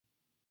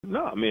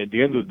No, I mean, at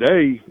the end of the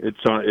day,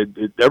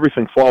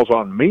 everything falls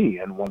on me,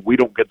 and when we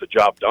don't get the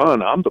job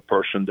done, I'm the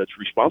person that's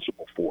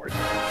responsible for it.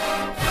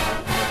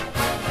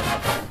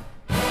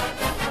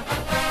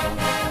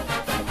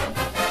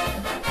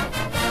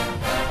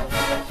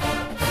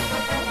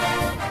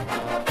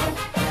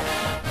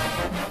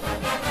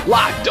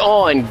 Locked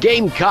On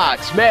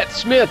Gamecocks, Matt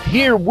Smith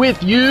here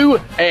with you,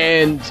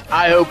 and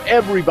I hope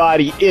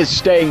everybody is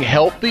staying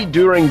healthy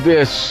during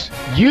this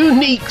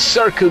unique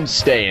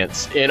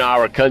circumstance in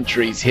our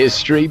country's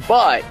history,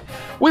 but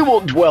we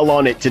won't dwell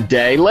on it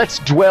today. Let's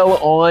dwell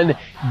on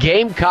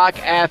Gamecock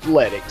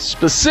athletics,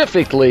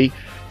 specifically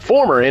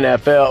former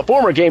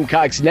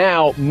Gamecocks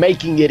now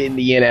making it in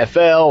the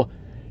NFL,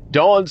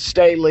 Dawn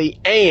Staley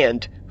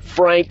and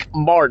Frank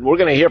Martin. We're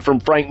going to hear from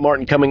Frank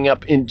Martin coming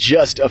up in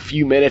just a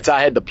few minutes.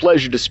 I had the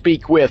pleasure to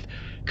speak with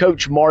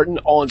Coach Martin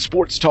on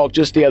Sports Talk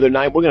just the other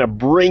night. We're going to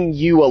bring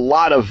you a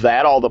lot of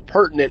that, all the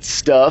pertinent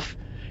stuff,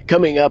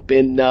 coming up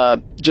in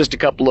just a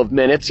couple of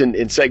minutes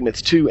in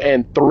segments 2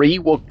 and 3.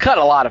 We'll cut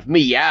a lot of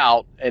me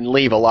out and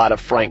leave a lot of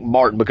Frank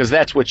Martin because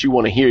that's what you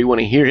want to hear. You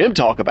want to hear him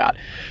talk about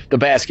the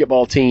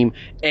basketball team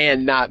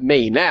and not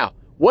me. Now,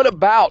 what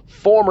about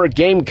former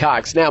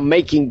Gamecocks now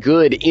making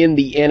good in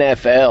the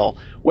NFL?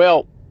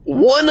 Well,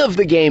 one of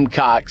the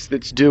Gamecocks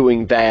that's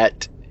doing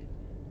that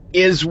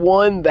is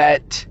one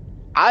that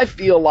I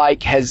feel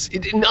like has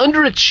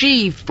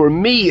underachieved. For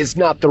me, is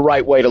not the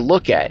right way to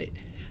look at it.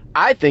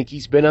 I think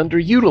he's been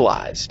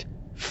underutilized.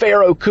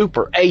 Pharoh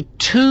Cooper, a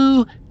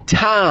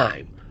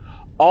 2-time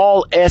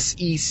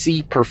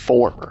All-SEC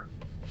performer.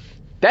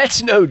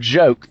 That's no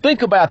joke.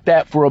 Think about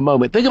that for a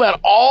moment. Think about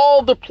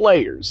all the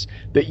players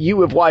that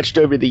you have watched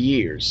over the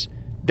years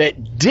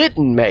that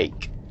didn't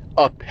make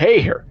a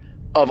pair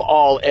of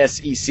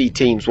All-SEC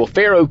teams. Well,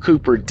 Pharoh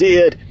Cooper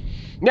did.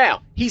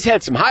 Now, he's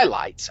had some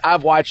highlights.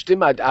 I've watched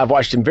him. I've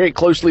watched him very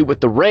closely with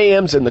the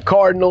Rams and the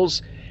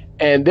Cardinals,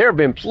 and there have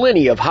been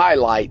plenty of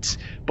highlights,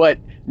 but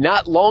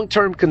not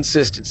long-term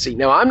consistency.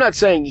 Now, I'm not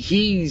saying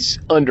he's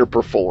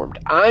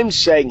underperformed. I'm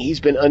saying he's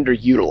been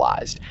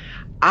underutilized.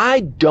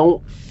 I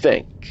don't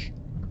think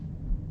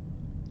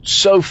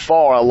so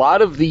far a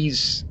lot of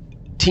these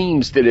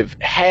teams that have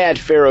had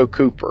Pharoh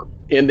Cooper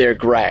in their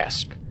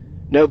grasp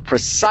know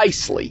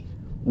precisely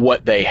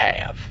what they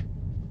have.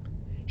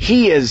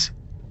 He is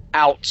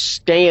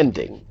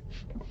outstanding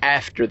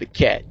after the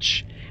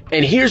catch.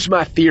 And here's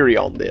my theory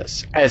on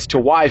this as to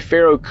why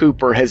Pharoh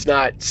Cooper has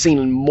not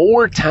seen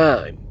more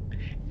time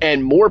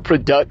and more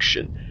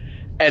production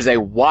as a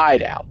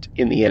wideout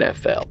in the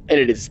NFL. And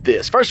it is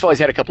this. First of all, he's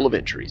had a couple of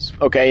injuries.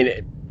 Okay.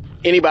 And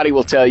anybody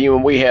will tell you,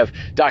 and we have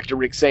Dr.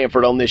 Rick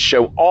Sanford on this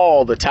show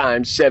all the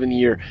time,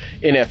 7-year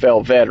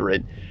NFL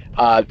veteran.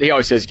 He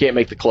always says you can't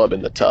make the club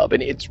in the tub.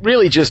 And it's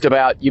really just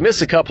about you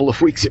miss a couple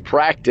of weeks at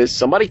practice,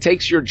 somebody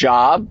takes your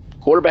job,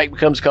 quarterback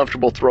becomes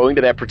comfortable throwing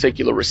to that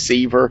particular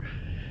receiver,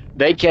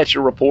 they catch a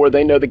rapport,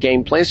 they know the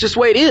game plan. It's just the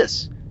way it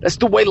is. That's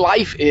the way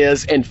life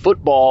is, and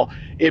football,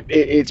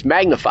 it's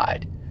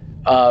magnified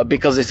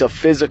because it's a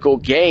physical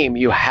game.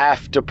 You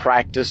have to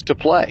practice to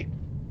play.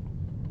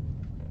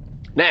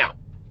 Now,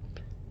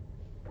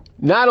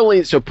 not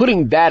only, so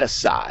putting that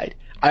aside,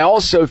 I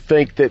also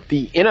think that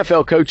the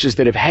NFL coaches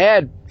that have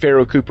had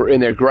Pharoh Cooper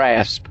in their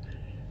grasp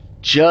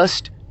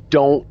just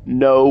don't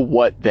know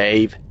what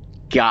they've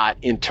got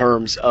in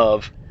terms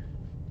of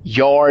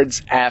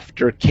yards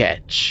after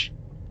catch.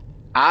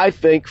 I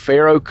think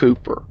Pharoh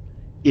Cooper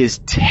is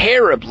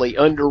terribly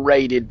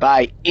underrated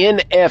by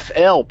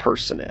NFL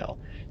personnel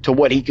to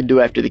what he can do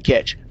after the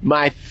catch.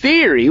 My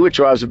theory, which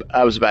I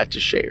was about to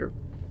share,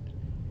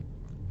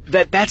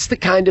 that's the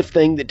kind of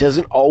thing that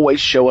doesn't always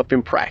show up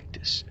in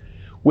practice.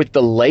 With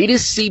the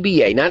latest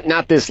CBA,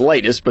 not this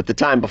latest, but the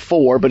time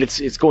before, but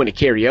it's going to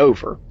carry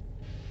over,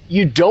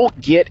 you don't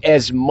get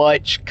as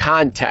much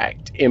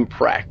contact in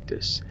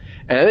practice.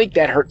 And I think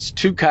that hurts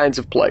two kinds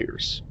of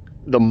players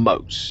the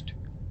most.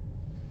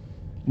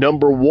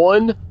 Number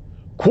one,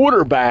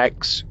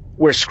 quarterbacks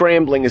where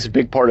scrambling is a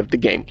big part of the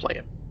game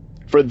plan.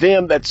 For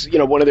them, that's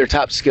one of their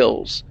top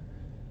skills.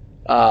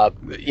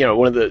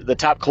 One of the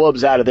top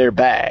clubs out of their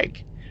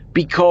bag.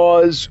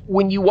 Because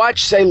when you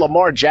watch, say,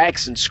 Lamar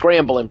Jackson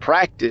scramble in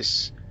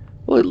practice,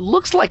 well, it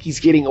looks like he's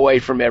getting away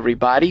from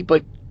everybody,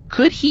 but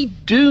could he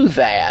do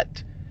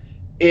that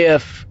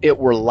if it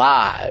were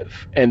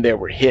live and there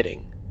were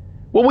hitting?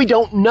 Well, we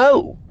don't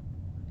know.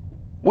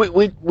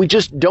 We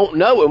just don't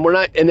know,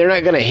 and they're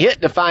not going to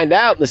hit to find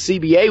out, and the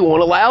CBA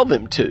won't allow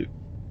them to.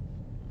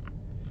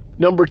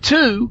 Number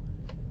two,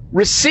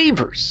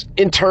 receivers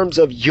in terms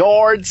of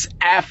yards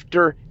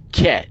after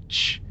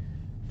catch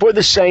for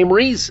the same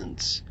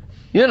reasons.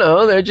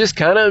 They're just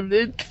kind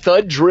of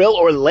thud drill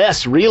or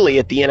less really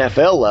at the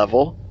NFL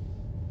level.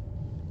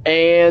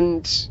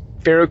 And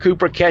Pharoh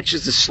Cooper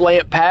catches a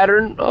slant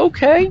pattern.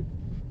 Okay,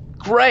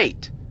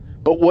 great.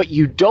 But what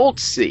you don't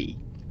see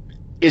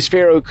is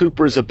Pharoh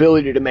Cooper's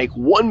ability to make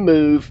one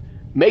move,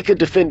 make a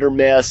defender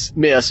miss,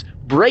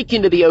 break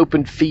into the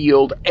open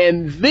field,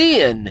 and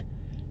then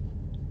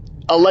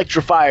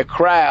electrify a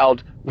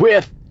crowd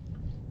with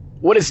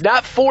when it's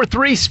not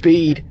 4.3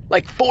 speed,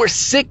 like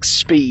 4.6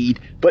 speed,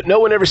 but no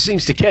one ever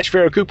seems to catch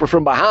Pharoh Cooper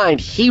from behind,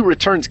 he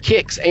returns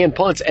kicks and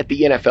punts at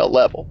the NFL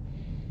level.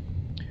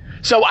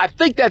 So I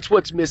think that's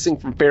what's missing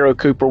from Pharoh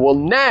Cooper. Well,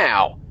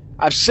 now,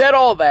 I've said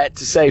all that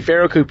to say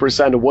Pharoh Cooper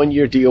signed a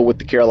 1-year deal with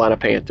the Carolina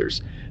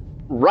Panthers.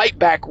 Right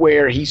back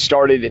where he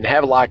started in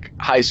Havelock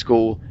High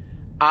School.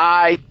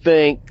 I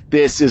think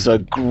this is a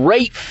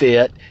great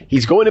fit.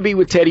 He's going to be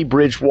with Teddy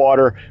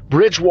Bridgewater.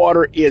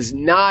 Bridgewater is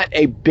not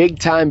a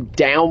big-time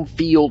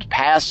downfield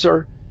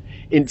passer.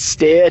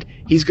 Instead,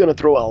 he's going to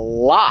throw a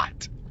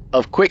lot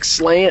of quick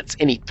slants,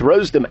 and he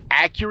throws them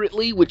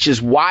accurately, which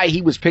is why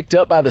he was picked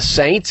up by the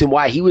Saints and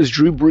why he was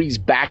Drew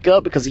Brees'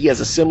 backup, because he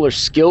has a similar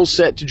skill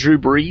set to Drew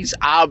Brees.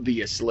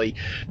 Obviously,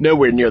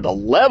 nowhere near the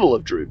level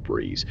of Drew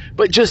Brees,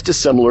 but just a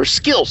similar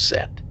skill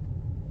set.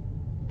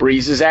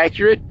 Brees is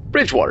accurate,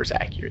 Bridgewater's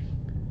accurate.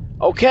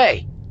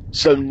 Okay,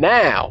 so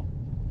now,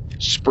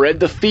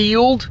 spread the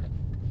field,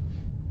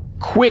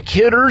 quick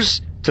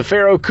hitters to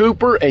Pharoh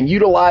Cooper, and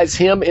utilize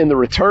him in the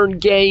return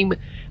game.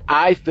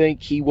 I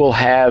think he will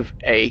have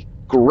a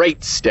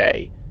great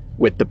stay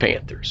with the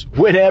Panthers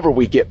whenever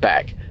we get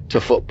back to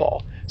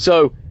football.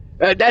 So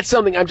that's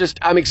something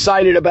I'm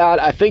excited about.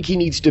 I think he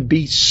needs to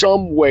be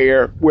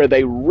somewhere where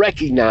they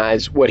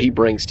recognize what he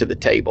brings to the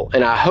table.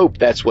 And I hope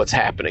that's what's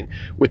happening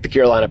with the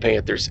Carolina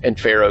Panthers and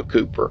Pharoh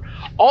Cooper.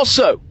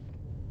 Also,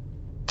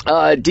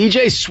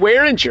 DJ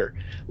Swearinger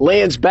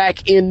lands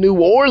back in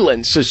New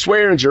Orleans. So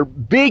Swearinger,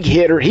 big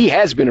hitter. He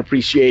has been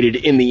appreciated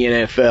in the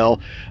NFL.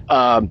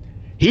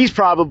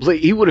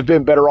 He would have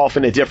been better off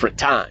in a different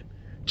time.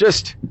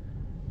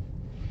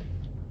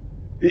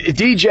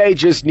 DJ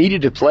just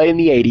needed to play in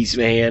the 80s,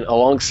 man,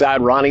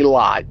 alongside Ronnie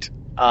Lott.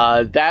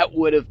 That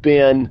would have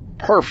been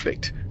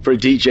perfect for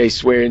DJ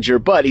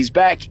Swearinger, but he's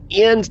back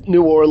in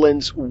New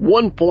Orleans,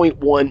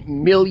 $1.1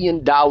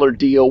 million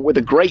deal with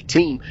a great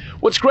team.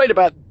 What's great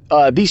about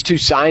these two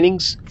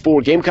signings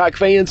for Gamecock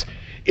fans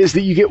is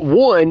that you get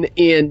one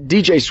in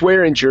DJ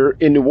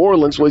Swearinger in New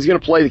Orleans. Well, he's going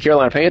to play the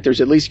Carolina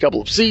Panthers at least a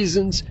couple of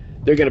seasons.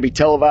 They're going to be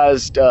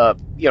televised,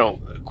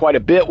 quite a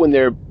bit when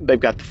they've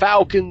got the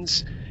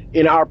Falcons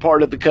in our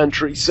part of the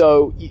country.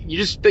 So you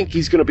just think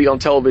he's going to be on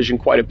television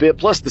quite a bit.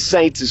 Plus the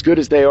Saints, as good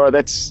as they are,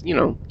 that's,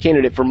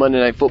 candidate for Monday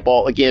Night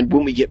Football again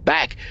when we get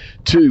back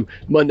to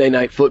Monday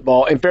Night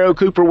Football. And Pharoh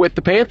Cooper with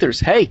the Panthers.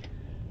 Hey,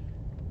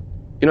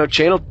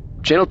 channel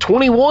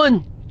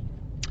 21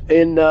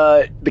 in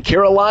the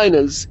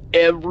Carolinas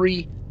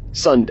every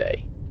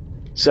Sunday.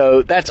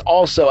 So that's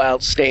also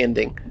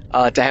outstanding.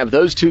 To have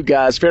those two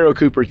guys, Pharoh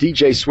Cooper,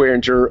 DJ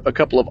Swearinger, a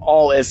couple of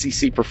all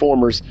SEC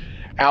performers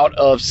out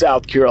of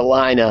South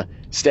Carolina,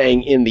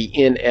 staying in the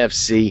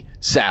NFC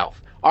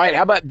South. All right,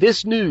 how about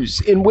this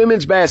news? In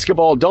women's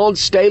basketball, Dawn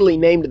Staley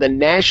named the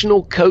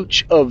National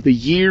Coach of the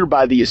Year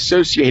by the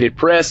Associated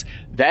Press.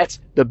 That's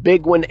the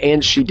big one,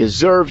 and she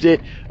deserved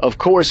it. Of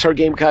course, her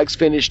Gamecocks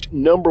finished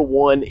number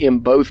one in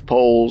both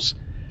polls.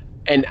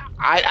 And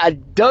I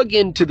dug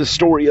into the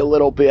story a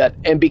little bit,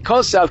 and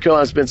because South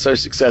Carolina's been so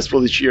successful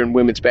this year in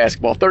women's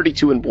basketball,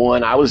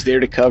 32-1, I was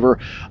there to cover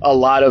a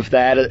lot of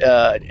that,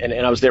 and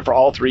I was there for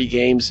all three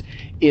games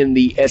in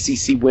the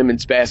SEC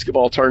women's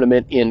basketball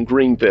tournament in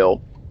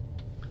Greenville.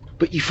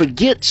 But you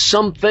forget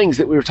some things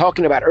that we were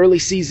talking about early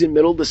season,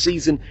 middle of the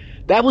season.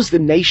 That was the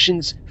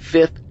nation's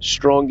fifth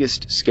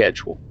strongest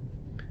schedule.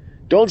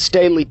 Dawn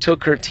Staley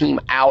took her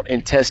team out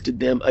and tested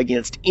them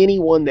against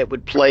anyone that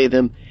would play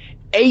them.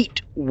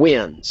 8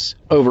 wins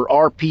over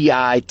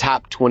RPI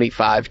top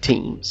 25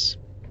 teams.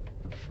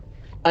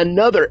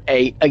 Another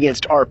 8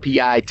 against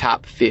RPI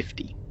top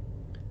 50.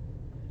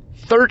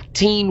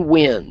 13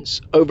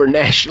 wins over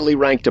nationally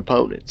ranked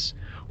opponents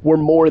were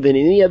more than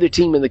any other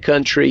team in the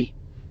country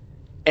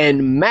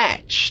and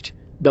matched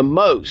the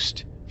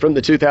most from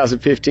the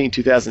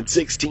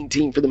 2015-2016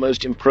 team for the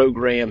most in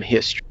program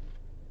history.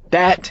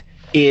 That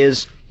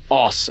is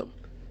awesome.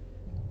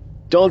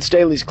 Dawn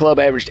Staley's club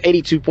averaged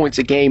 82 points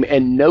a game,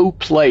 and no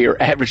player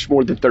averaged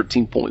more than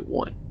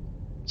 13.1.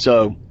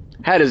 So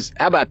how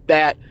about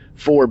that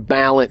for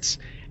balance?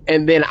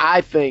 And then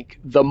I think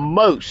the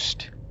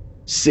most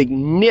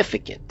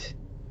significant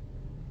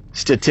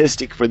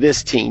statistic for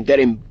this team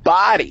that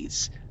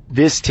embodies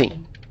this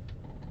team,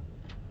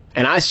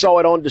 and I saw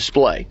it on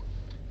display,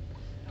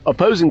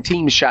 opposing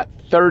teams shot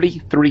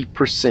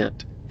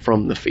 33%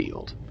 from the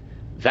field.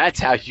 That's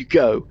how you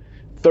go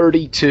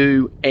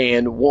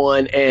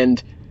 32-1.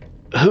 And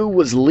who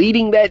was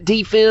leading that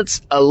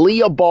defense?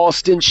 Aaliyah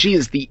Boston. She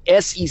is the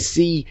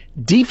SEC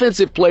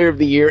Defensive Player of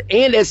the Year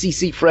and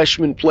SEC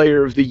Freshman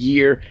Player of the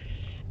Year.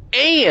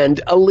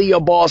 And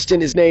Aaliyah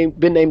Boston has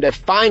been named a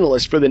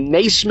finalist for the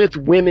Naismith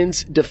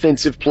Women's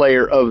Defensive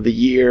Player of the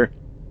Year.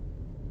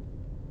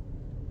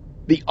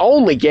 The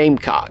only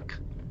Gamecock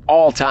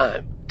all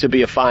time to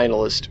be a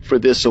finalist for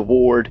this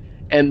award,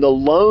 and the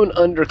lone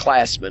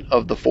underclassman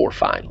of the 4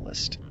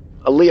 finalists.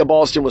 Aaliyah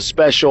Boston was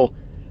special.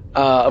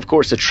 Of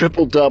course, a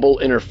triple-double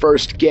in her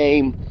first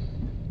game.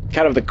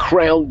 Kind of the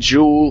crown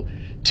jewel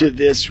to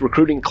this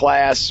recruiting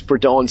class for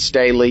Dawn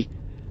Staley.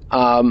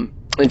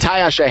 And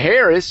Tyasha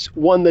Harris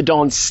won the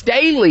Dawn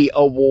Staley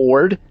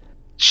Award.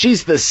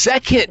 She's the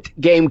second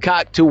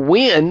Gamecock to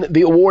win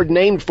the award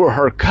named for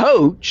her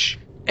coach,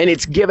 and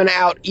it's given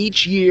out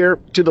each year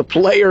to the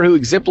player who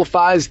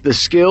exemplifies the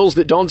skills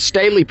that Dawn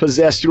Staley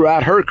possessed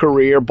throughout her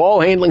career: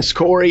 ball handling,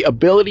 scoring,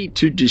 ability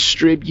to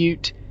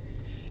distribute,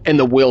 and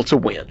the will to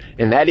win.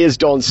 And that is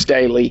Dawn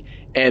Staley,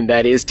 and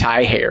that is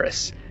Ty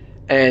Harris.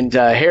 And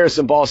Harris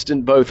and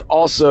Boston both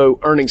also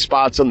earning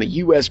spots on the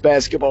U.S.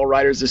 Basketball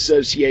Writers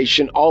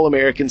Association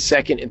All-American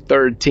second and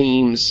third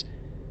teams.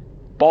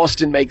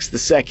 Boston makes the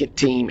second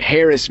team.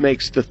 Harris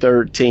makes the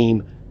third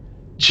team.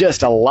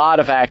 Just a lot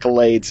of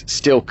accolades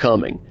still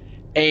coming.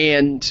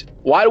 And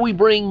why do we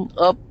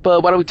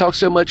talk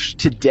so much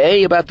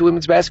today about the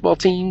women's basketball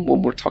team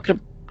when we're talking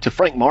to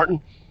Frank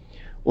Martin?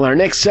 Well, in our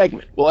next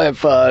segment, we'll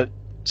have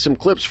some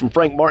clips from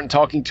Frank Martin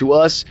talking to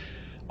us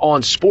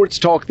on Sports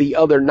Talk the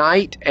other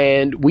night,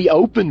 and we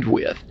opened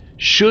with,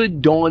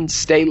 should Dawn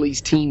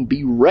Staley's team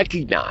be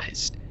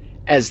recognized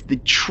as the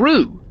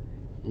true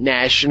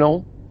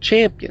national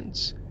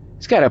champions?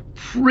 He's got a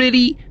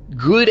pretty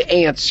good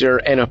answer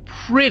and a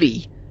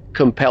pretty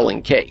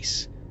compelling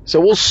case.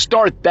 So we'll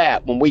start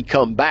that when we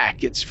come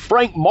back. It's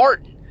Frank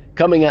Martin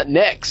coming up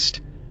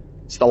next.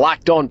 It's the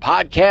Locked On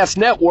Podcast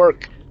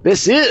Network.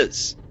 This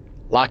is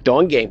Locked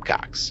On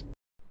Gamecocks.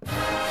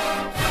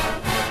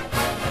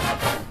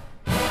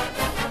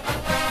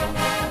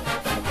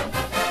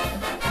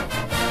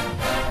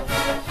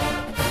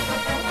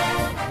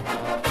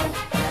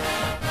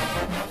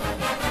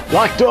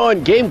 Locked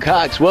On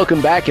Gamecocks,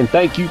 welcome back, and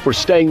thank you for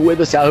staying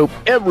with us. I hope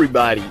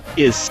everybody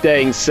is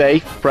staying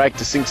safe,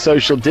 practicing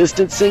social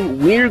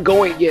distancing. We're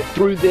going to get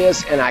through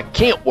this, and I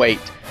can't wait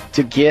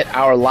to get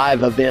our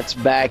live events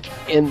back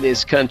in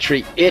this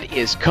country. It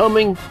is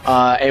coming,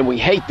 and we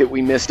hate that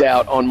we missed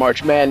out on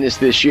March Madness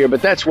this year,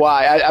 but that's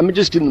why I'm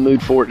just in the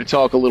mood for it to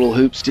talk a little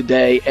hoops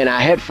today, and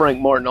I had Frank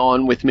Martin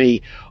on with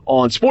me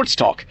on Sports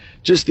Talk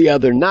just the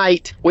other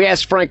night. We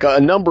asked Frank a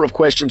number of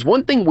questions.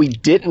 One thing we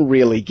didn't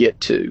really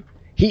get to,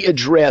 he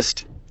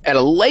addressed at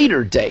a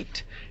later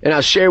date, and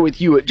I'll share with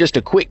you just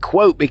a quick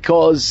quote,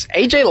 because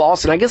A.J.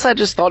 Lawson, I guess I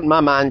just thought in my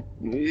mind,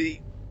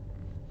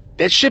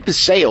 that ship has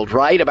sailed,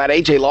 right, about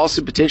A.J.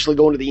 Lawson potentially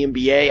going to the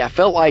NBA. I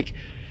felt like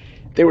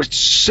there were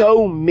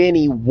so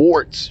many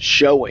warts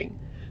showing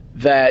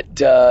that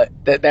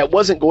that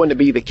wasn't going to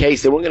be the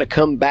case. They weren't going to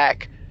come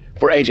back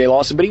for A.J.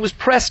 Lawson, but he was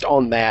pressed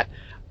on that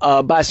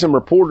by some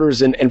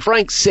reporters, and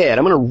Frank said,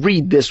 I'm going to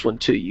read this one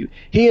to you.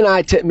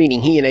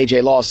 Meaning he and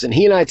A.J. Lawson,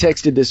 he and I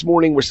texted this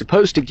morning. We're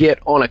supposed to get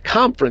on a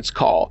conference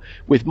call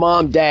with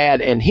Mom, Dad,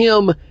 and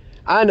him.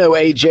 I know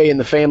A.J. and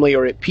the family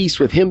are at peace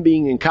with him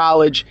being in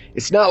college.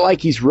 It's not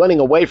like he's running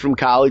away from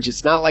college.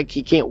 It's not like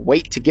he can't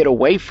wait to get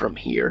away from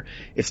here.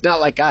 It's not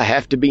like I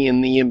have to be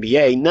in the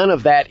NBA. None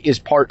of that is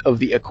part of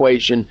the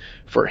equation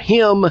for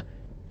him.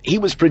 He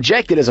was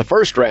projected as a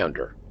first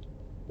rounder,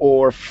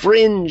 or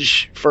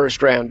fringe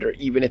first rounder,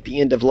 even at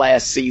the end of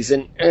last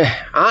season.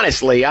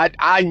 Honestly,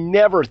 I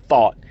never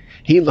thought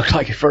he looked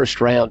like a first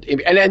round.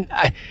 And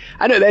I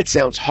know that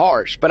sounds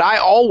harsh, but I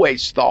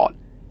always thought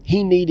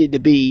he needed to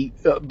be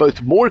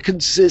both more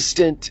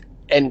consistent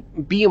and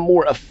be a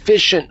more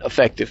efficient,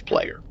 effective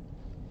player.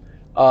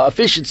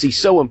 Efficiency is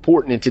so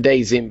important in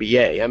today's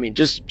NBA. I mean,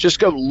 just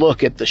go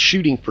look at the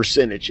shooting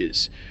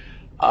percentages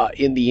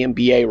in the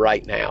NBA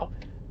right now.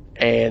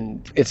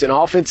 And it's an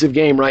offensive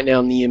game right now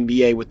in the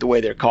NBA with the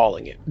way they're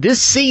calling it.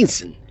 This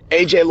season,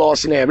 A.J.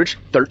 Lawson averaged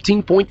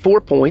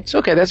 13.4 points.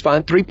 Okay, that's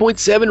fine.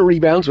 3.7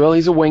 rebounds. Well,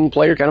 he's a wing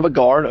player, kind of a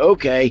guard.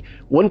 Okay.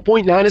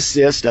 1.9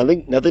 assists.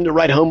 Nothing to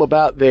write home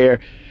about there.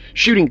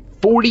 Shooting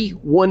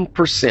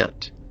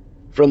 41%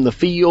 from the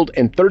field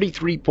and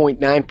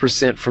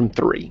 33.9% from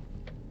three.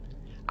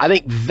 I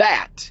think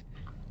that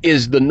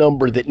is the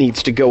number that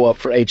needs to go up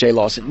for A.J.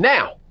 Lawson.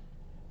 Now,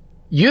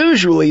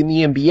 usually in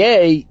the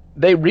NBA,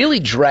 they really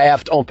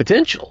draft on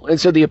potential. And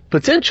so the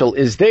potential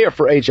is there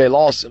for A.J.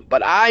 Lawson.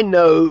 But I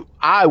know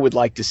I would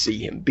like to see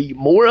him be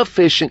more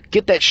efficient,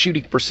 get that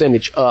shooting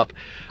percentage up.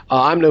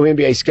 I'm no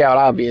NBA scout,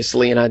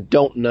 obviously, and I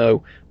don't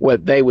know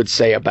what they would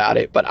say about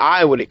it. But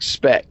I would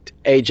expect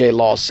A.J.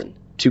 Lawson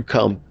to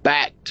come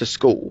back to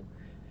school.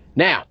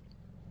 Now,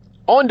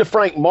 on to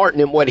Frank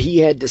Martin and what he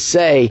had to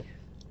say.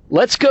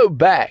 Let's go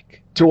back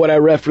to what I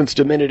referenced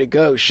a minute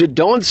ago. Should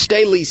Dawn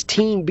Staley's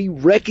team be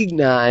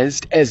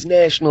recognized as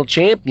national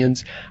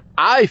champions?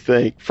 I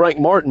think Frank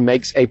Martin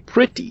makes a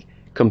pretty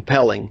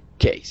compelling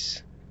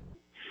case.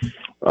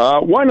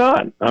 Why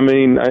not? I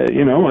mean, it's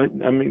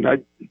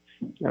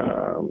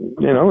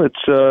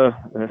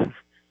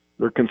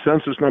their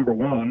consensus number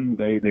one.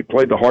 They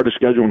played the hardest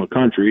schedule in the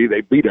country.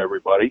 They beat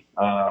everybody.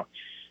 I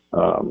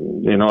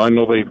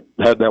know they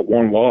had that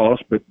one loss,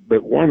 but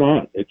why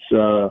not? It's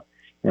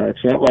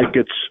not like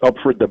it's up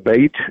for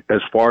debate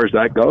as far as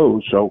that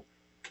goes. So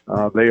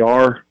they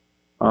are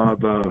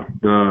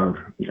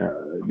they're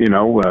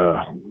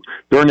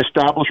an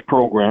established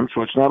program,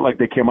 so it's not like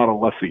they came out of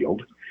left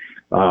field.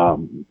 I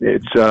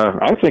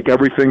think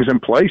everything's in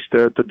place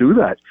to do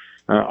that.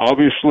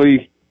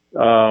 Obviously,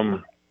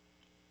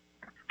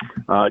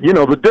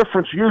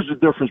 Here's the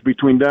difference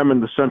between them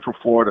and the Central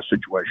Florida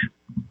situation.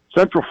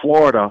 Central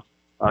Florida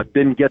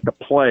didn't get to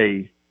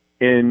play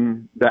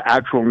in the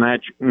actual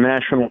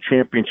national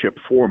championship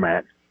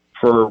format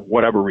for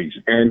whatever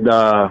reason. And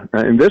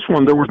in this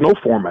one, there was no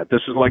format.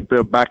 This is like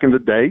the back in the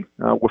day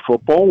with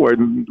football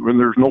when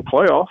there's no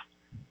playoff.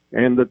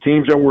 And the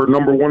teams that were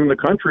number one in the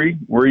country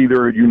were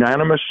either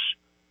unanimous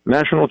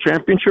national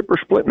championship or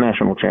split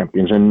national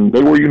champions, and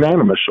they were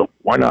unanimous, so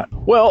why not?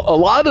 Well, a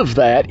lot of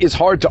that is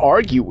hard to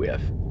argue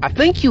with. I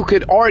think you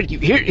could argue,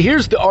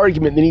 here's the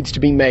argument that needs to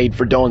be made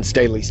for Dawn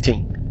Staley's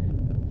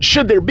team.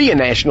 Should there be a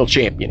national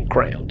champion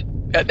crowned?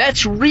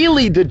 That's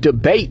really the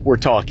debate we're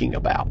talking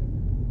about.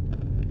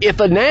 If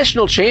a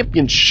national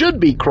champion should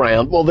be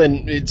crowned, well,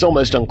 then it's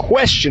almost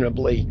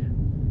unquestionably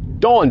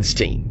Dawn's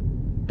team.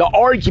 The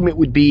argument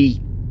would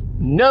be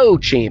no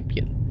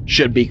champion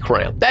should be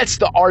crowned. That's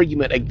the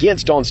argument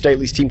against Dawn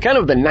Staley's team, kind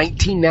of the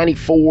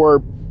 1994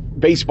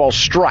 baseball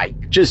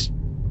strike. Just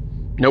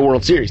no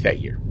World Series that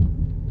year.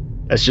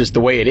 That's just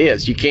the way it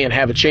is. You can't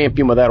have a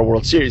champion without a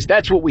World Series.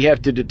 That's what we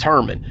have to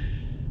determine.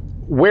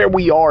 Where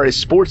we are as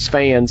sports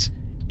fans,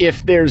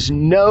 if there's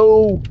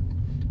no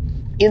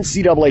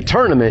NCAA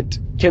tournament,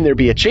 can there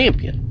be a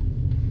champion?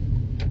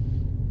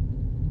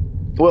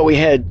 Well, we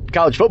had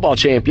college football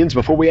champions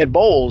before we had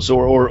bowls,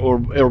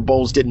 or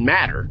bowls didn't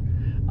matter,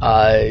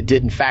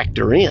 didn't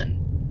factor in.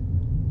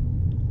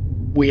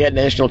 We had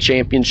national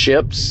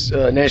championships,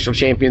 national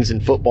champions in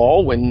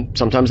football when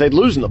sometimes they'd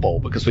lose in the bowl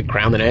because we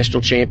crowned the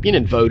national champion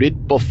and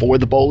voted before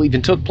the bowl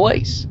even took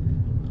place.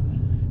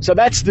 So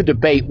that's the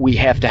debate we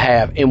have to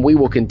have, and we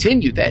will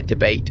continue that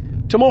debate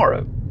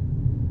tomorrow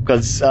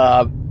because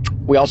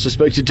we also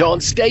spoke to Dawn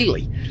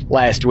Staley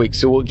last week,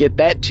 so we'll get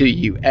that to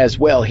you as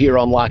well here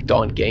on Locked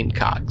On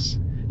Gamecocks.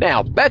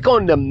 Now, back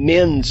on to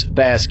men's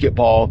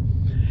basketball,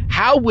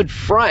 how would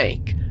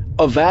Frank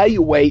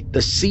evaluate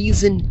the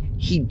season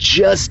he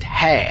just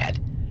had?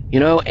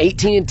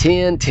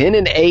 18-10,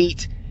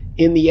 10-8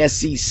 in the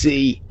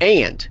SEC,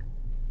 and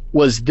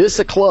was this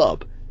a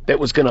club that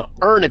was going to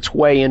earn its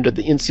way into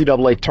the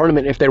NCAA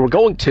tournament? If they were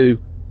going to,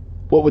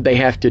 what would they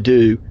have to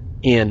do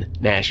in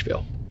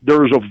Nashville?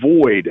 There's a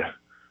void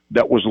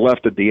that was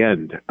left at the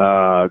end.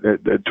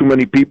 Too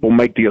many people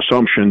make the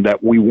assumption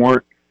that we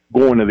weren't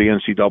going to the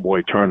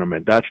NCAA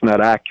tournament. That's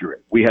not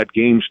accurate. We had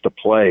games to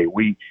play.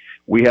 We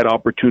had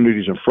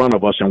opportunities in front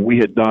of us, and we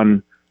had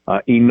done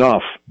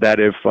enough that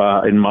if,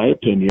 in my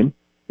opinion,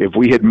 if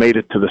we had made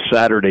it to the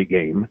Saturday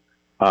game,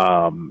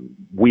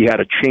 we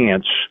had a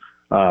chance.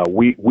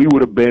 We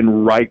would have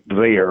been right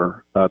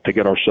there to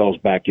get ourselves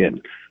back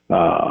in.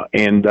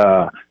 And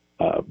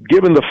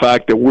given the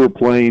fact that we're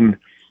playing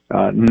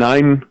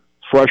 9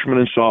 freshmen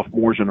and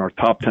sophomores and our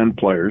top 10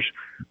 players,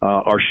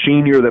 our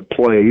senior that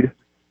played,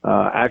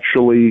 it's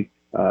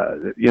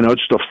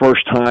the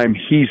first time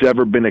he's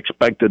ever been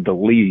expected to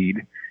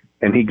lead,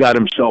 and he got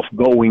himself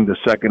going the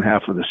second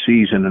half of the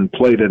season and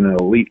played at an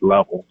elite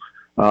level.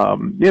 It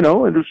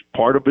was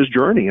part of his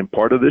journey and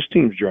part of this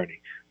team's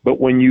journey. But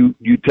when you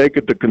take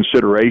into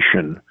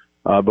consideration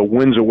the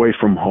wins away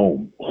from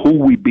home, who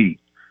we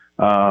beat,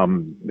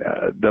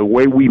 the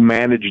way we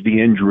managed the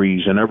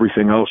injuries and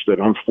everything else that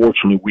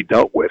unfortunately we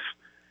dealt with,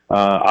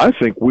 I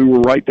think we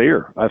were right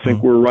there.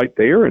 We're right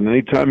there. And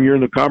anytime you're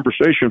in the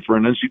conversation for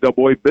an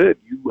NCAA bid,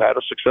 you had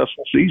a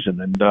successful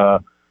season. And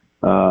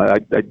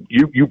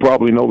you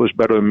probably know this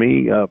better than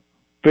me.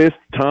 Fourth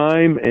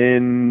time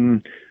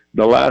in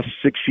the last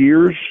 5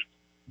 years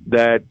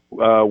that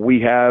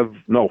we have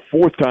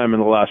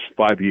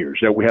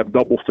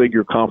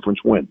double-figure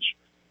conference wins.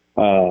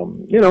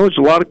 It's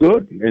a lot of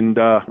good. And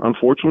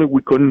unfortunately,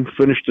 we couldn't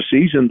finish the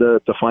season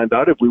to find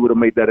out if we would have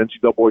made that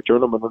NCAA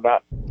tournament or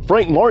not.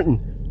 Frank Martin,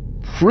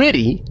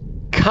 pretty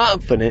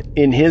confident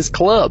in his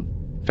club.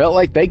 Felt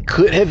like they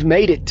could have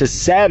made it to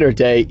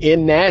Saturday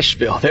in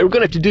Nashville. They were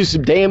going to have to do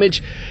some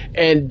damage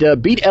and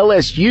beat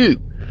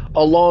LSU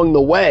along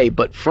the way.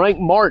 But Frank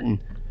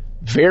Martin,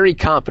 very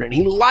confident.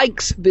 He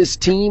likes this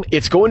team.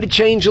 It's going to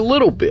change a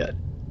little bit.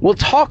 We'll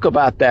talk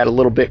about that a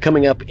little bit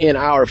coming up in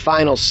our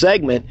final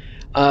segment.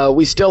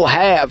 We still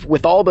have,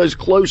 with all those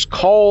close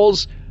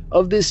calls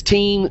of this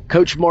team,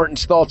 Coach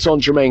Martin's thoughts on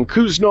Jermaine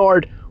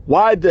Couisnard,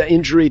 why the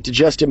injury to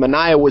Justin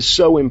Minaya was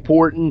so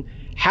important,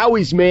 how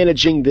he's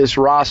managing this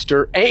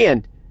roster,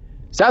 and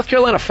South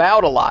Carolina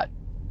fouled a lot.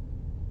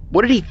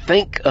 What did he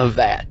think of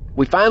that?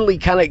 We finally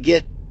kind of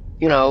get,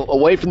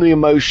 away from the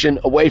emotion,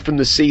 away from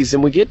the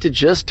season. We get to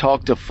just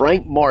talk to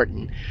Frank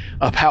Martin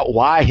about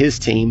why his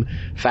team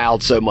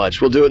fouled so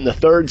much. We'll do it in the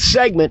third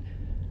segment.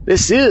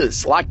 This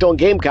is Locked On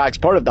Gamecocks,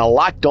 part of the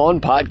Locked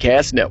On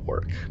Podcast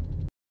Network.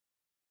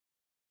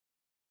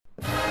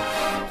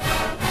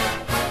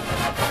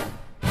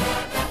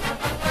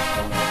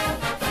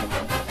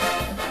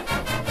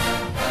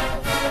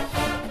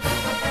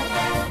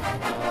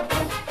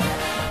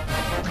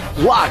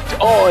 Locked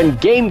On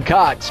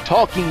Gamecocks,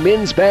 talking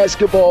men's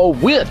basketball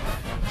with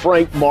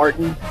Frank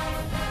Martin.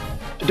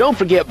 Don't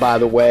forget, by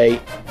the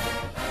way,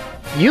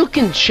 you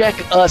can check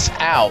us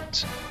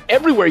out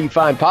everywhere you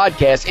find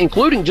podcasts,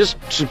 including just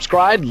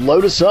subscribe,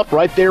 load us up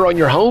right there on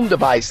your home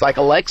device like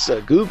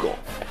Alexa, Google.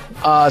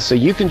 So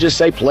you can just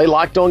say play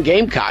Locked On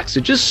Gamecocks.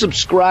 So just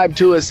subscribe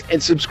to us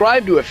and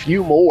subscribe to a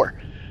few more.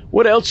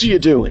 What else are you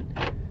doing?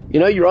 You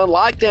know, you're on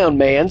lockdown,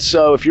 man.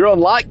 So if you're on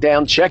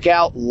lockdown, check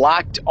out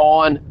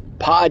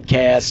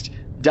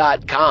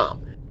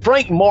LockedOnPodcast.com.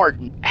 Frank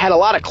Martin had a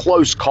lot of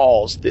close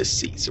calls this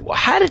season. Well,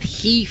 how did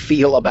he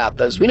feel about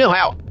those? We know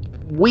how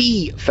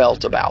we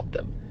felt about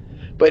them.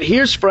 But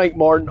here's Frank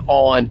Martin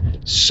on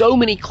so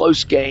many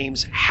close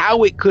games,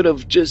 how it could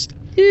have just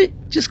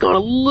gone a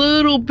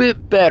little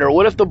bit better.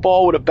 What if the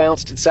ball would have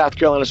bounced in South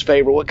Carolina's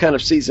favor? What kind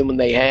of season would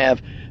they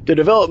have? The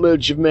development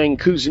of Jermaine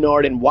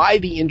Couisnard and why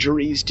the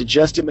injuries to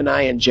Justin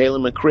Minaya and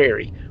Jalen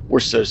McCrary were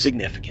so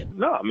significant.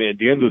 No, I mean, at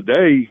the end of the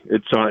day,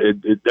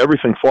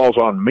 everything falls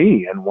on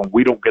me. And when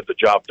we don't get the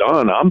job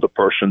done, I'm the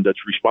person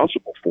that's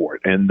responsible for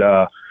it. And,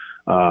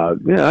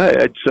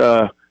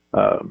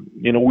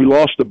 we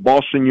lost to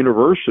Boston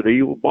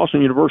University.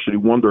 Boston University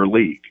won their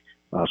league.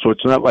 So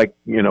it's not like,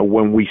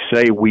 when we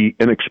say we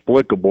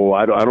inexplicable,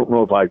 I don't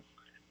know if I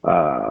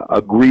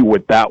agree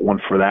with that one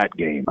for that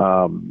game.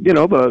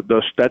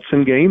 The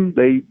Stetson game,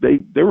 they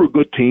were a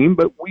good team,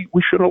 but we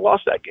should have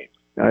lost that game.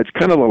 It's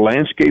kind of the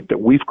landscape that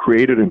we've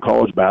created in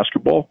college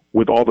basketball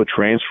with all the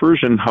transfers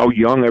and how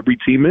young every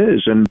team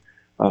is. And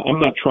I'm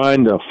not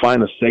trying to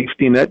find a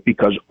safety net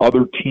because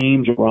other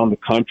teams around the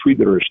country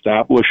that are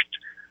established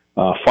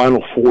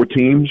Final Four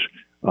teams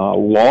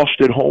lost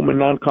at home in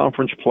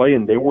non-conference play,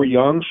 and they were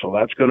young, so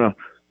that's going to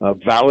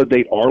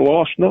validate our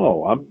loss.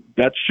 No,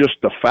 that's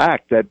just the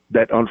fact that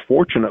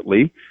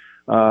unfortunately,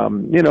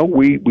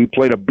 we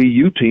played a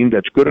BU team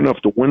that's good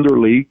enough to win their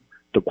league,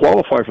 to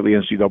qualify for the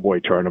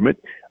NCAA tournament,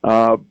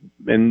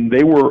 and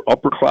they were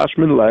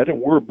upperclassmen led, and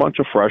we're a bunch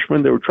of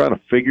freshmen. They were trying to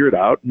figure it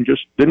out and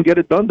just didn't get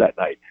it done that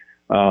night.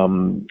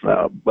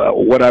 But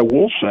what I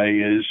will say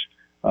is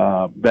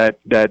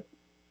that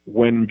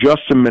when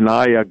Justin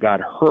Minaya got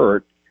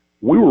hurt,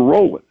 we were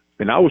rolling,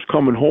 and I was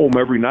coming home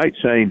every night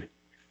saying,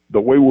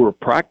 the way we were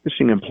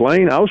practicing and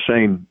playing, I was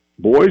saying,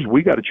 boys,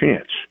 we got a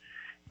chance.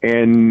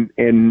 And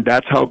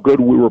that's how good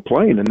we were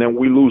playing. And then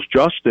we lose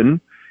Justin,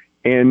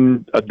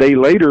 and a day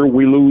later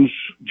we lose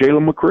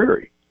Jalen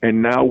McCrary.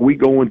 And now we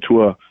go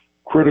into a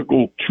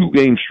critical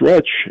 2-game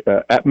stretch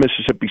at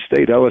Mississippi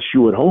State,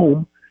 LSU at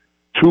home,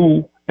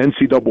 2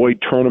 NCAA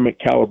tournament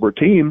caliber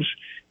teams,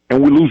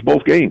 and we lose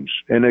both games.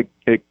 And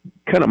it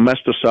kind of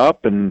messed us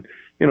up. And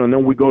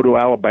then we go to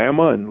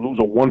Alabama and lose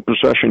a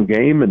 1-possession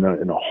game in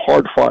a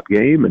hard-fought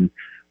game, and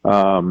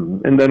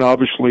then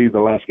obviously the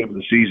last game of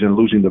the season,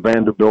 losing to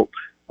Vanderbilt.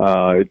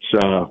 I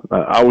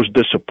was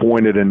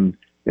disappointed in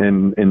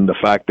the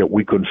fact that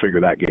we couldn't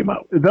figure that game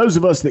out. Those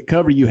of us that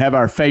cover you have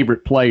our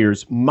favorite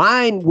players.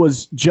 Mine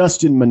was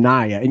Justin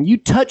Minaya, and you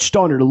touched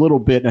on it a little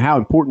bit and how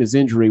important his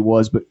injury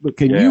was. But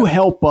can you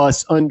help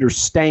us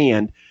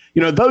understand?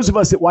 Those of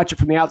us that watch it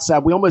from the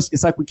outside,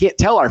 it's like we can't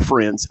tell our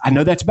friends, I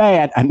know that's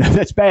bad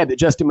that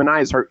Justin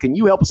Minaya is hurt. Can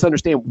you help us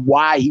understand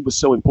why he was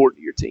so important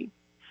to your team?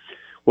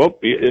 Well,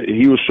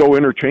 he was so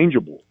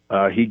interchangeable.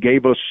 He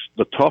gave us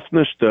the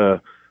toughness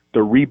to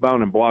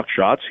rebound and block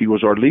shots. He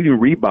was our leading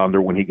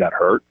rebounder when he got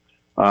hurt.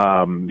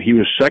 He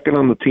was second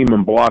on the team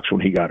in blocks when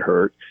he got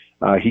hurt.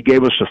 He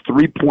gave us a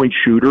 3-point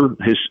shooter.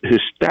 His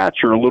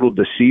stats are a little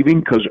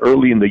deceiving because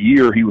early in the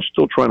year he was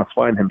still trying to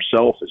find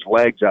himself, his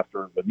legs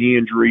after the knee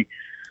injury.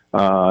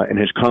 And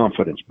his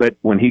confidence. But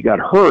when he got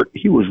hurt,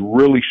 he was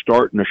really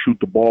starting to shoot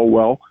the ball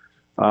well.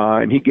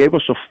 And he gave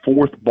us a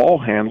 4th ball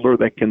handler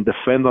that can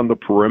defend on the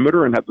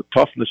perimeter and have the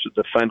toughness to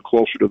defend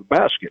closer to the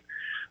basket.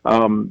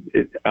 I'm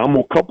going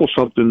to couple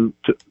something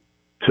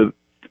to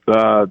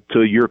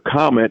your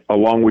comment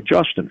along with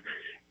Justin.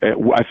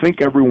 I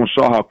think everyone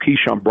saw how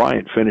Keyshawn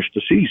Bryant finished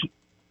the season.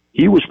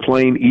 He was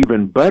playing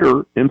even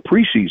better in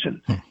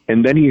preseason,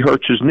 and then he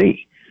hurts his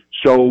knee.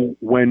 So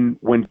when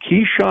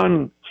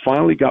Keyshawn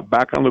finally got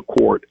back on the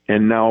court,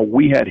 and now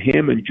we had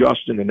him and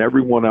Justin and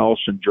everyone else,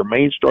 and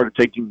Jermaine started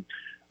taking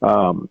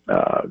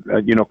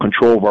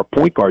control of our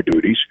point guard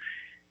duties,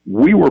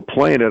 we were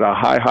playing at a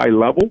high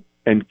level,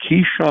 and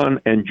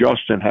Keyshawn and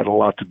Justin had a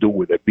lot to do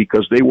with it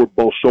because they were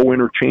both so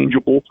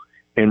interchangeable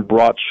and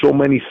brought so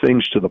many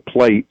things to the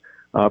plate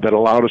that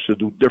allowed us to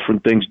do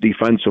different things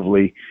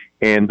defensively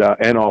and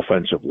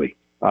offensively.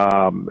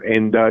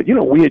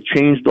 We had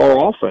changed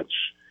our offense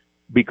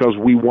because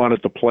we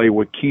wanted to play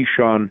with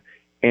Keyshawn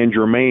and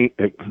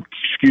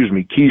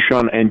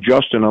Keyshawn and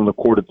Justin on the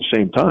court at the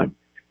same time.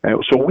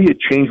 So we had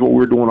changed what we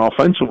were doing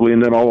offensively,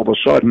 and then all of a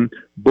sudden,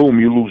 boom,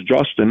 you lose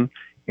Justin.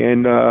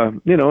 And,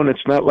 and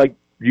it's not like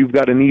you've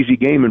got an easy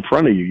game in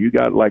front of you. You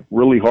got like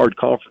really hard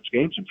conference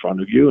games in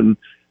front of you, and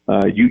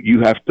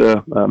you have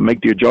to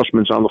make the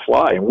adjustments on the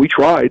fly. And we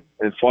tried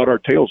and fought our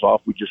tails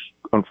off. We just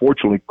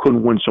unfortunately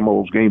couldn't win some of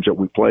those games that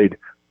we played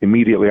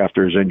immediately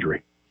after his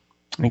injury.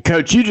 And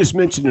Coach, you just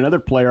mentioned another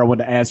player I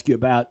wanted to ask you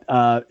about.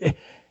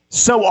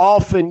 So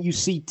often you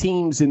see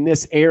teams in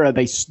this era,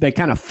 they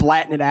kind of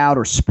flatten it out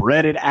or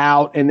spread it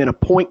out, and then a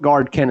point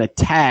guard can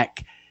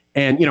attack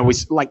And,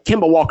 like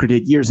Kemba Walker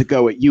did years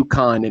ago at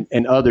UConn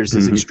and others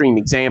as extreme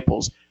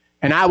examples.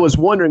 And I was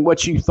wondering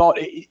what you thought.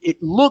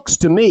 It looks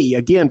to me,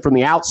 again, from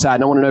the outside,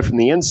 and I want to know from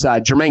the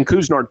inside, Jermaine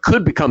Couisnard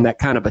could become that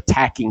kind of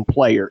attacking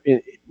player.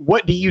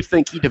 What do you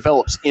think he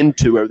develops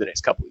into over the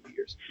next couple of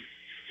years?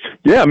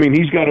 Yeah, I mean,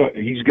 he's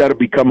got to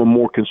become a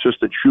more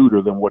consistent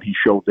shooter than what he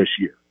showed this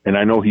year. And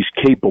I know he's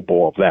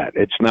capable of that.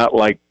 It's not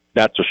like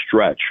that's a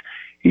stretch.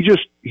 He's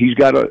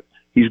got to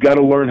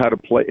learn how to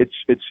play.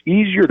 It's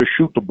easier to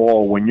shoot the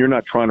ball when you're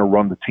not trying to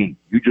run the team.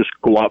 You just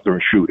go out there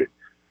and shoot it.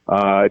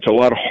 It's a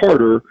lot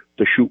harder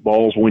to shoot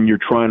balls when you're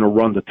trying to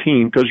run the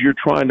team because you're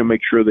trying to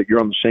make sure that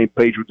you're on the same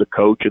page with the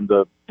coach and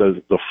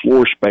the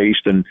floor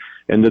spaced and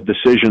the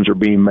decisions are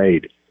being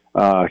made.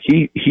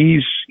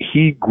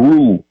 He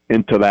grew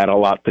into that a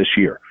lot this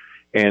year.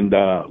 And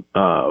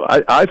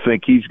I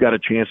think he's got a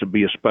chance to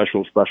be a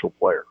special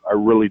player. I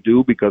really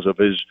do, because of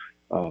his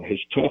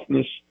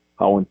toughness,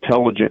 how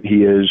intelligent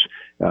he is,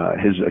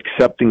 his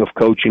accepting of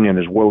coaching, and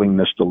his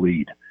willingness to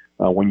lead.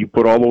 When you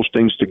put all those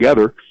things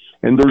together,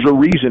 and there's a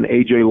reason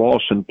A.J.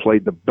 Lawson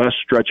played the best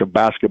stretch of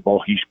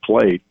basketball he's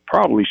played,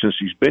 probably since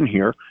he's been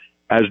here,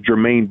 as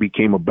Jermaine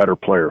became a better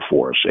player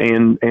for us.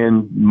 And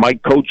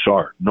Mike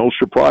Kotsar, no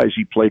surprise,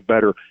 he played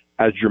better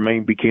as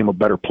Jermaine became a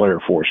better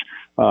player for us.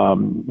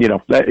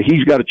 That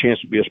he's got a chance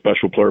to be a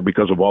special player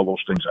because of all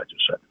those things I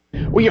just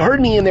said. Well, you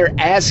heard me in there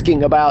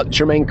asking about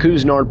Jermaine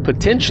Couisnard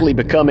potentially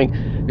becoming,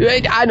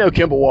 I know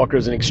Kemba Walker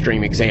is an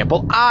extreme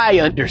example.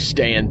 I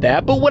understand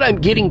that. But what I'm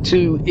getting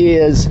to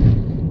is,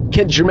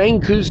 can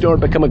Jermaine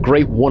Couisnard become a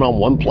great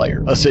one-on-one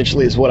player,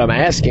 essentially, is what I'm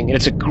asking. And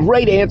it's a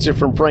great answer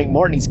from Frank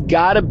Martin. He's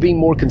got to be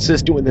more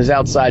consistent with his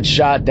outside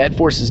shot. That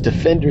forces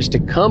defenders to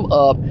come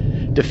up,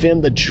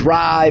 defend the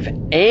drive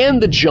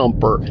and the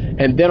jumper,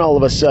 and then all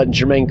of a sudden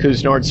Jermaine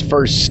Couisnard's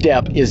first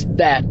step is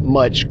that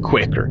much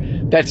quicker.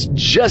 That's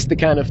just the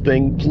kind of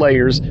thing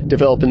players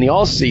develop in the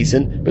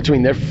offseason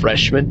between their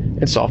freshman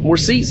and sophomore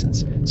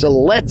seasons. So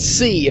let's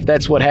see if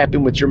that's what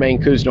happened with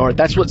Jermaine Couisnard.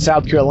 That's what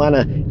South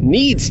Carolina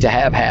needs to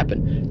have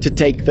happen to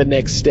take the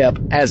next step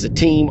as a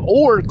team,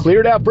 or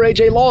clear it out for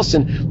A.J.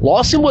 Lawson.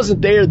 Lawson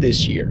wasn't there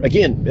this year.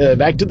 Again,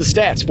 back to the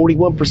stats,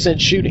 41%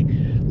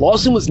 shooting.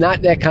 Lawson was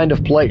not that kind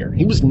of player.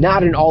 He was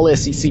not an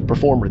all-SEC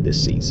performer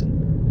this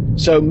season.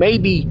 So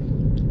maybe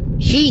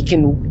he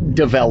can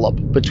develop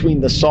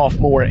between the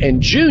sophomore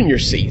and junior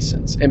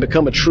seasons and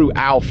become a true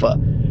alpha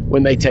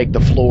when they take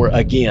the floor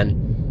again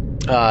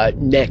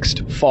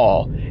next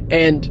fall.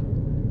 And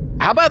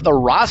how about the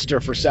roster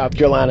for South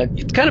Carolina?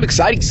 It's kind of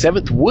exciting.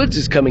 Seventh Woods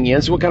is coming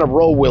in, so what kind of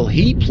role will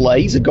he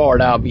play? He's a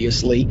guard,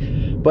 obviously.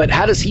 But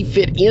how does he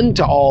fit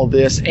into all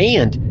this?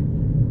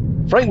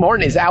 And Frank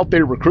Martin is out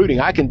there recruiting.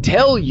 I can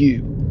tell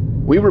you,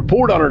 we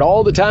report on it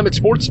all the time at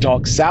Sports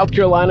Talk. South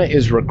Carolina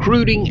is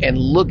recruiting and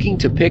looking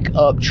to pick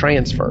up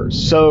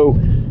transfers. So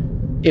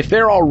if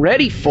they're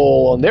already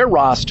full on their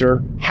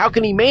roster, how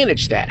can he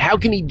manage that? How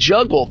can he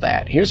juggle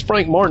that? Here's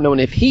Frank Martin on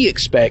if he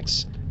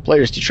expects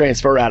players to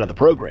transfer out of the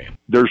program.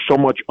 There's so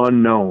much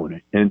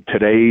unknown in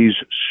today's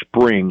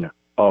spring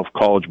of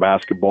college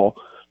basketball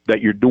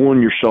that you're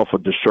doing yourself a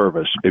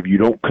disservice if you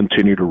don't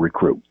continue to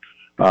recruit.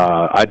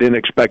 I didn't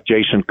expect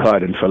Jason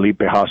Cutt and Felipe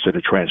Haase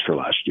to transfer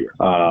last year.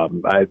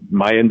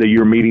 My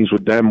end-of-year meetings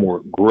with them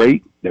were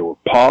great. They were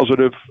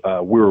positive.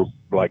 We were,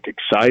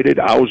 excited.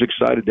 I was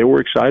excited. They were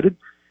excited.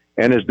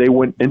 And as they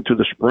went into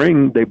the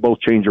spring, they both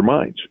changed their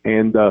minds.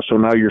 And so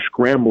now you're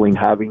scrambling,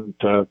 having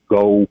to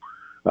go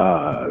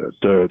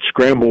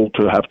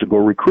to have to go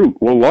recruit.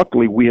 Well,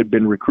 luckily, we had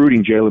been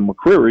recruiting Jalen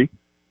McCreary,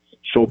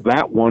 so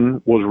that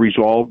one was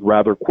resolved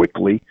rather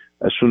quickly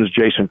as soon as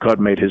Jason Cutt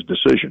made his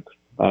decision.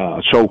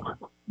 So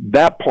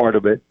that part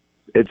of it,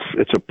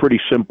 it's a pretty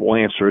simple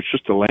answer. It's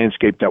just the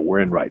landscape that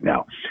we're in right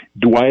now.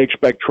 Do I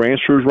expect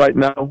transfers right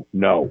now?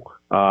 No.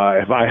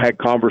 Have I had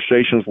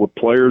conversations with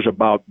players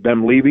about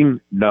them leaving?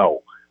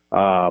 No.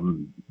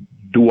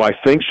 Do I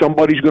think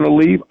somebody's going to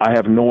leave? I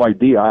have no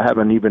idea. I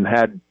haven't even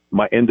had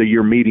my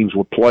end-of-year meetings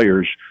with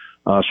players,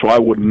 so I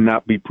would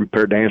not be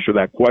prepared to answer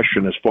that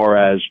question as far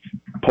as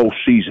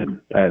postseason,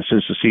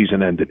 since the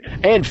season ended.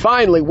 And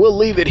finally, we'll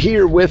leave it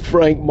here with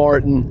Frank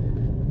Martin.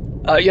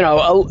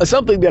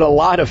 Something that a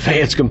lot of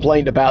fans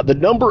complained about, the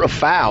number of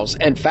fouls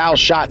and foul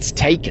shots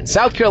taken.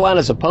 South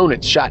Carolina's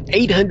opponents shot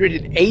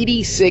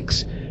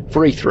 886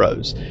 free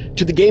throws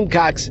to the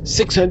Gamecocks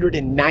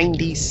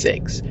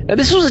 696. Now,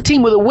 this was a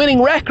team with a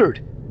winning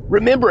record.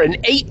 Remember, an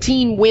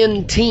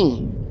 18-win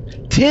team,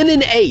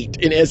 10-8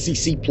 in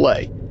SEC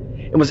play,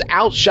 and was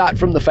outshot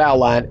from the foul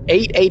line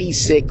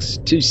 886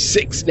 to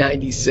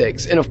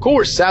 696. And of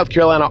course, South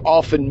Carolina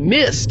often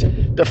missed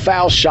the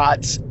foul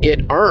shots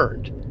it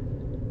earned.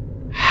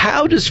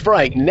 How does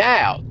Frank,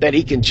 now that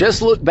he can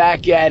just look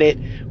back at it,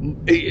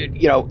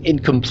 in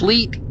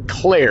complete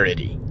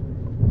clarity,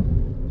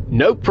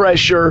 no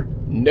pressure,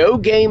 no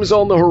games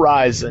on the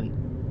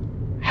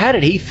horizon, how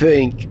did he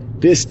think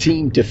this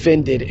team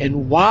defended,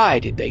 and why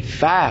did they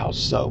foul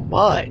so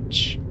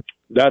much?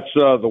 That's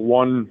the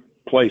one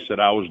place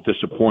that I was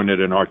disappointed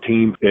in our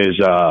team is,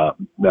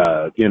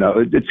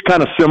 it's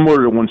kind of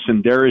similar to when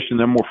Sindarius and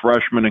them were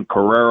freshmen and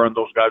Carrera and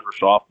those guys were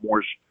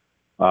sophomores,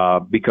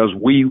 because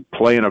we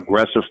play an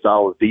aggressive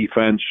style of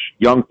defense.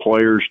 Young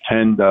players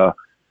tend to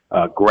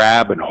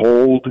grab and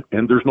hold,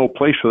 and there's no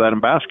place for that in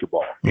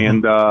basketball.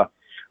 Mm-hmm.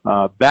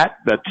 And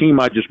that team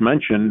I just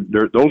mentioned,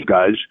 those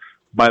guys,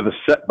 by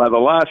the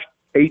last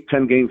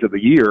 8-10 games of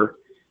the year,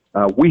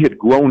 we had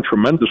grown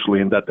tremendously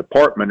in that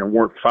department and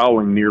weren't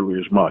fouling nearly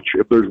as much.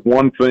 If there's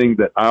one thing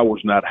that I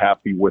was not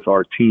happy with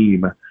our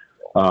team,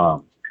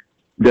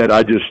 that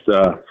I just,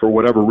 for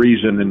whatever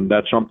reason, and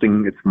that's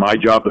something, it's my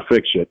job to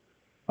fix it,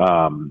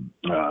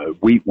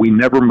 we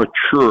never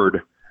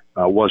matured,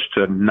 was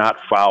to not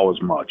foul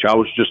as much. I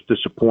was just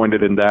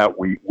disappointed in that.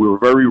 We were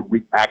very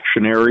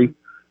reactionary,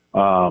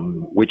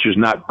 which is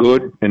not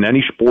good in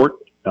any sport.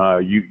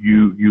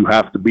 You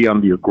have to be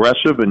on the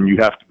aggressive, and you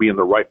have to be in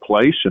the right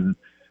place, and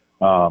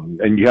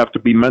you have to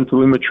be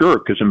mentally mature,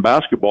 because in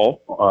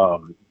basketball,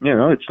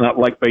 it's not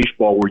like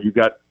baseball where you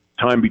got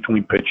time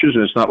between pitches,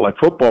 and it's not like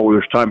football where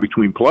there's time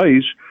between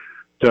plays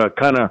to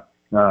kind of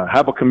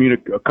have a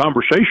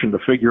conversation to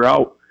figure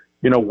out,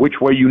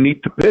 which way you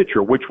need to pitch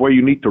or which way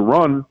you need to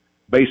run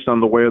based on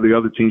the way the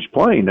other team's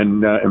playing.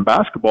 And in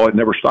basketball, it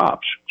never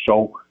stops.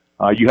 So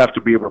you have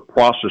to be able to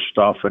process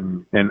stuff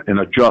and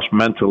adjust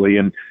mentally.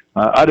 And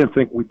I didn't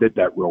think we did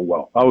that real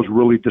well. I was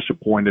really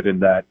disappointed in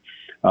that.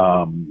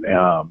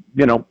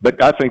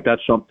 But I think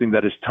that's something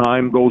that as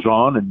time goes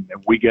on and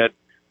we get a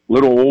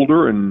little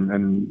older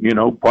and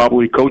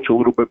probably coach a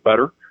little bit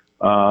better,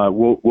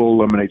 we'll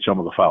eliminate some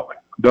of the fouling.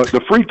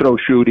 The free throw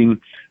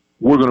shooting,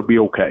 we're going to be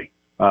okay.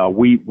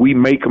 We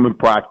make them in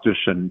practice,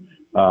 and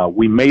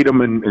we made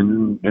them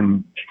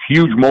in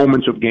huge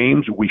moments of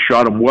games. We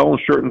shot them well in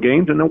certain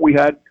games, and then we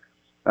had,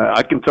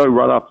 I can tell you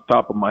right off the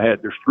top of my head,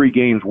 there's 3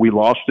 games we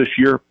lost this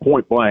year,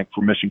 point blank,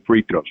 for missing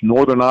free throws.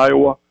 Northern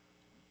Iowa,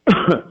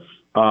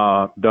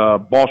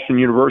 the Boston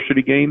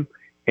University game,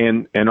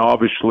 and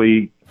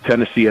obviously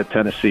Tennessee at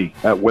Tennessee.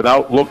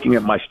 Without looking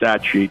at my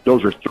stat sheet,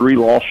 those are 3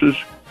 losses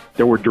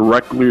that were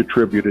directly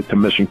attributed to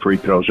missing free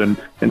throws, and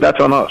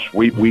that's on us.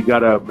 We got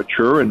to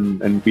mature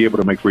and be able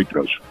to make free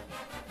throws.